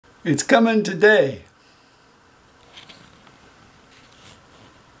It's coming today.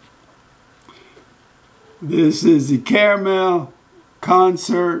 This is the Caramel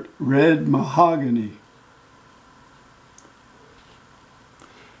Concert Red Mahogany.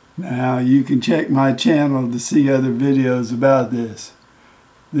 Now you can check my channel to see other videos about this.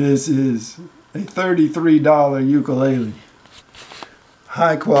 This is a $33 ukulele.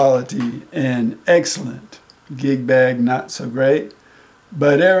 High quality and excellent. Gig bag not so great,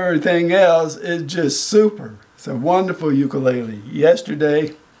 but everything else is just super. It's a wonderful ukulele.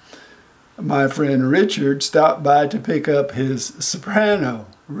 Yesterday my friend Richard stopped by to pick up his soprano,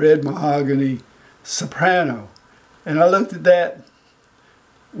 red mahogany soprano. And I looked at that,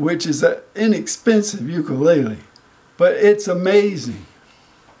 which is an inexpensive ukulele, but it's amazing.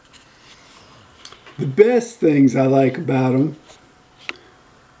 The best things I like about them,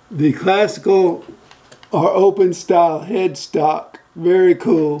 the classical or open style headstock, very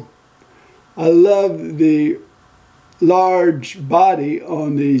cool. I love the large body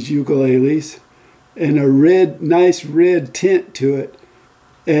on these ukuleles and a nice red tint to it.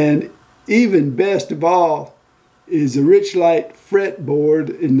 And even best of all is the rich light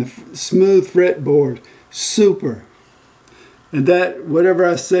fretboard and the smooth fretboard. Super. And that, whatever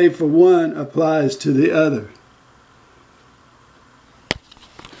I say for one applies to the other.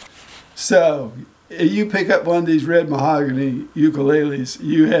 So, if you pick up one of these red mahogany ukuleles,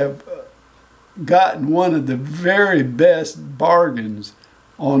 you have gotten one of the very best bargains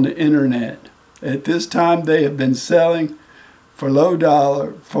on the internet. At this time, they have been selling for low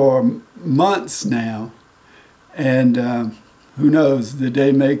dollar for months now. And who knows, the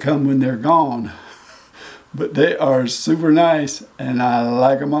day may come when they're gone. But they are super nice and I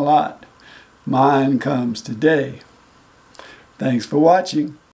like them a lot. Mine comes today. Thanks for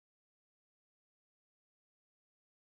watching.